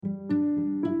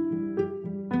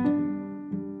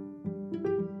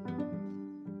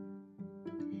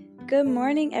Good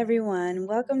morning, everyone.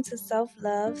 Welcome to Self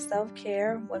Love, Self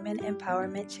Care, Women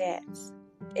Empowerment Chats.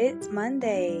 It's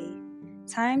Monday.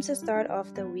 Time to start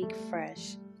off the week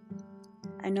fresh.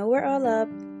 I know we're all up,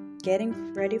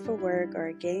 getting ready for work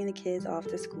or getting the kids off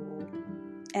to school,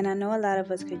 and I know a lot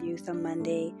of us could use some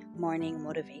Monday morning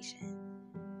motivation.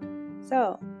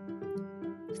 So,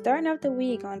 starting off the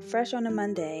week on Fresh on a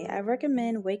Monday, I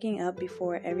recommend waking up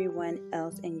before everyone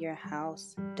else in your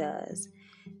house does.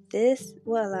 This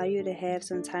will allow you to have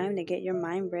some time to get your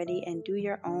mind ready and do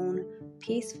your own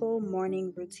peaceful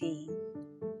morning routine.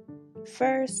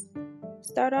 First,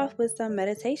 start off with some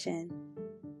meditation.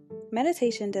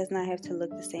 Meditation does not have to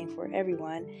look the same for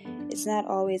everyone. It's not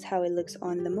always how it looks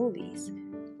on the movies.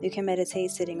 You can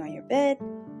meditate sitting on your bed,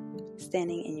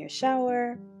 standing in your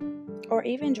shower, or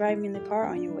even driving the car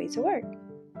on your way to work.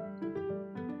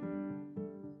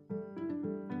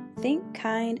 Think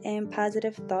kind and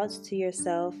positive thoughts to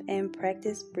yourself and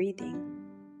practice breathing.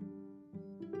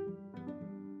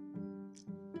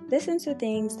 Listen to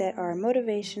things that are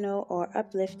motivational or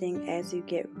uplifting as you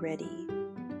get ready.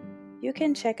 You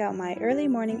can check out my early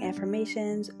morning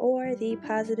affirmations or the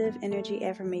positive energy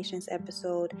affirmations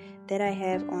episode that I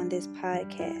have on this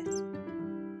podcast.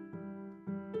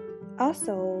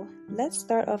 Also, let's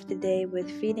start off the day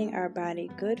with feeding our body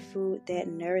good food that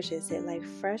nourishes it, like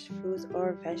fresh fruits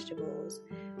or vegetables,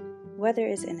 whether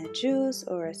it's in a juice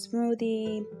or a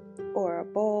smoothie or a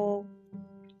bowl,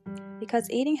 because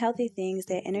eating healthy things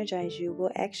that energize you will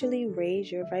actually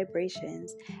raise your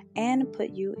vibrations and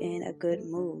put you in a good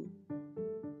mood.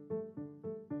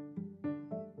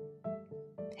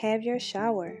 Have your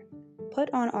shower.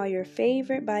 Put on all your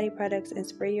favorite body products and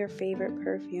spray your favorite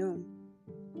perfume.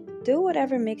 Do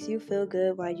whatever makes you feel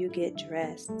good while you get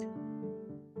dressed.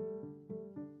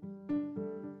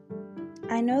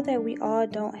 I know that we all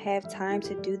don't have time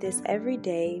to do this every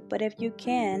day, but if you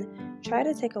can, try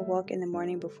to take a walk in the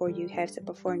morning before you have to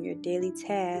perform your daily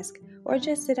task, or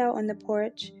just sit out on the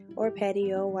porch or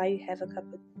patio while you have a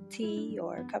cup of tea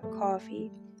or a cup of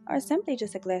coffee, or simply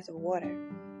just a glass of water.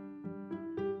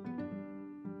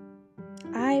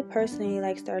 I personally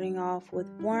like starting off with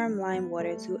warm lime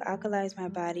water to alkalize my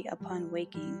body upon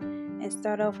waking and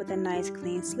start off with a nice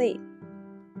clean slate.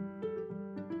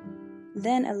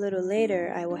 Then a little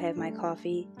later, I will have my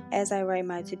coffee as I write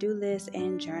my to-do list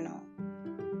and journal.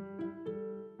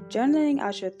 Journaling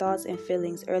out your thoughts and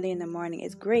feelings early in the morning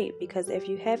is great because if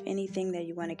you have anything that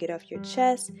you want to get off your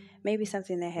chest, maybe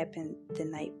something that happened the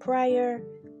night prior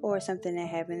or something that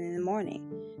happened in the morning,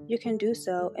 you can do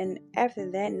so, and after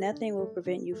that, nothing will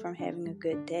prevent you from having a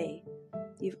good day.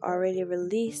 You've already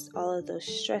released all of those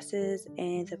stresses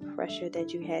and the pressure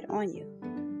that you had on you.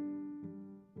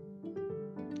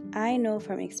 I know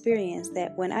from experience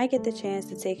that when I get the chance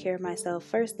to take care of myself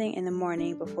first thing in the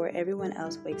morning before everyone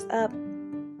else wakes up,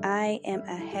 I am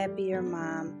a happier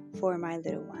mom for my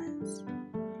little ones.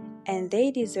 And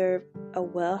they deserve a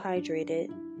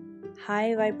well-hydrated,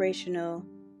 high vibrational,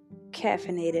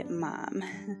 caffeinated mom.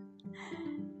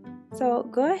 So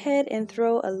go ahead and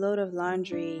throw a load of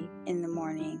laundry in the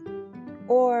morning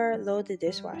or load the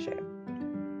dishwasher.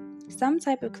 Some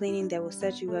type of cleaning that will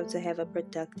set you up to have a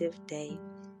productive day.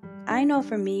 I know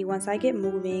for me, once I get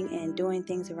moving and doing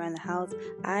things around the house,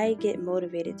 I get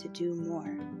motivated to do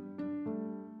more.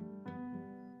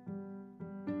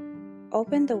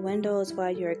 Open the windows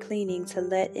while you're cleaning to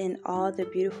let in all the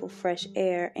beautiful fresh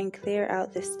air and clear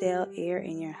out the stale air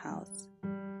in your house.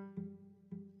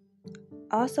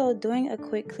 Also, doing a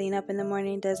quick cleanup in the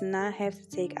morning does not have to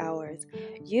take hours.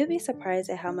 You'll be surprised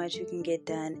at how much you can get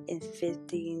done in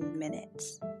 15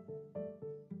 minutes.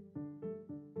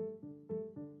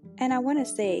 And I want to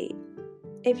say,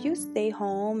 if you stay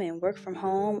home and work from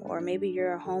home, or maybe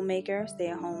you're a homemaker,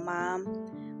 stay-at-home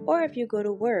mom, or if you go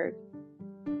to work,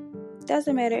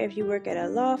 doesn't matter if you work at a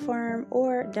law firm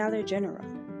or Dollar General.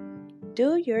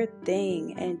 Do your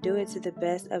thing and do it to the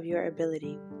best of your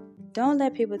ability. Don't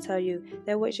let people tell you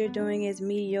that what you're doing is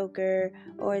mediocre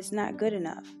or it's not good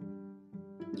enough.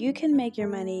 You can make your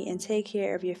money and take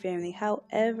care of your family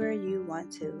however you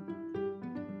want to.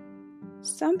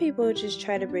 Some people just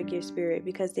try to break your spirit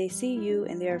because they see you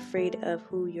and they're afraid of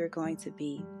who you're going to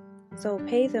be. So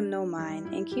pay them no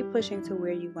mind and keep pushing to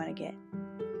where you want to get,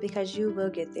 because you will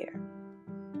get there.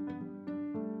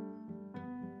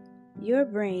 Your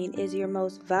brain is your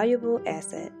most valuable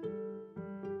asset.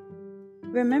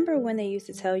 Remember when they used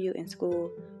to tell you in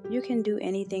school, you can do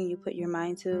anything you put your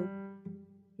mind to?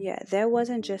 Yeah, that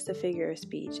wasn't just a figure of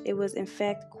speech. It was in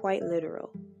fact quite literal.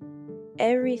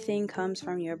 Everything comes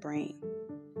from your brain.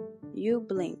 You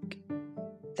blink.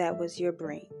 That was your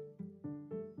brain.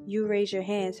 You raise your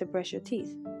hand to brush your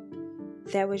teeth.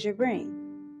 That was your brain.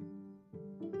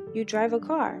 You drive a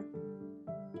car.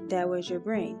 That was your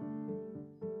brain.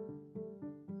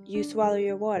 You swallow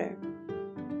your water.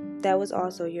 That was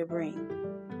also your brain.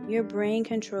 Your brain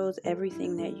controls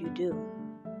everything that you do.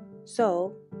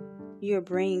 So, your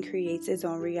brain creates its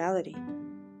own reality.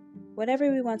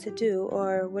 Whatever we want to do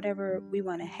or whatever we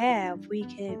want to have, we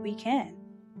can.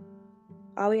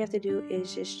 All we have to do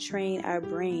is just train our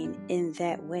brain in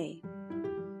that way.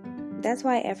 That's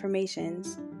why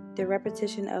affirmations, the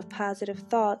repetition of positive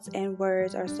thoughts and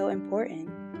words, are so important.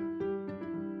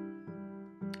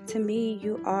 To me,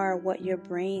 you are what your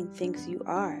brain thinks you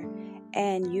are,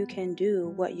 and you can do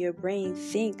what your brain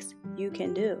thinks you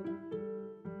can do.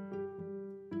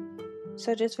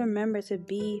 So just remember to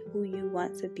be who you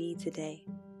want to be today.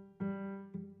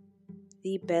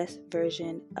 The best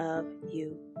version of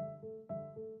you.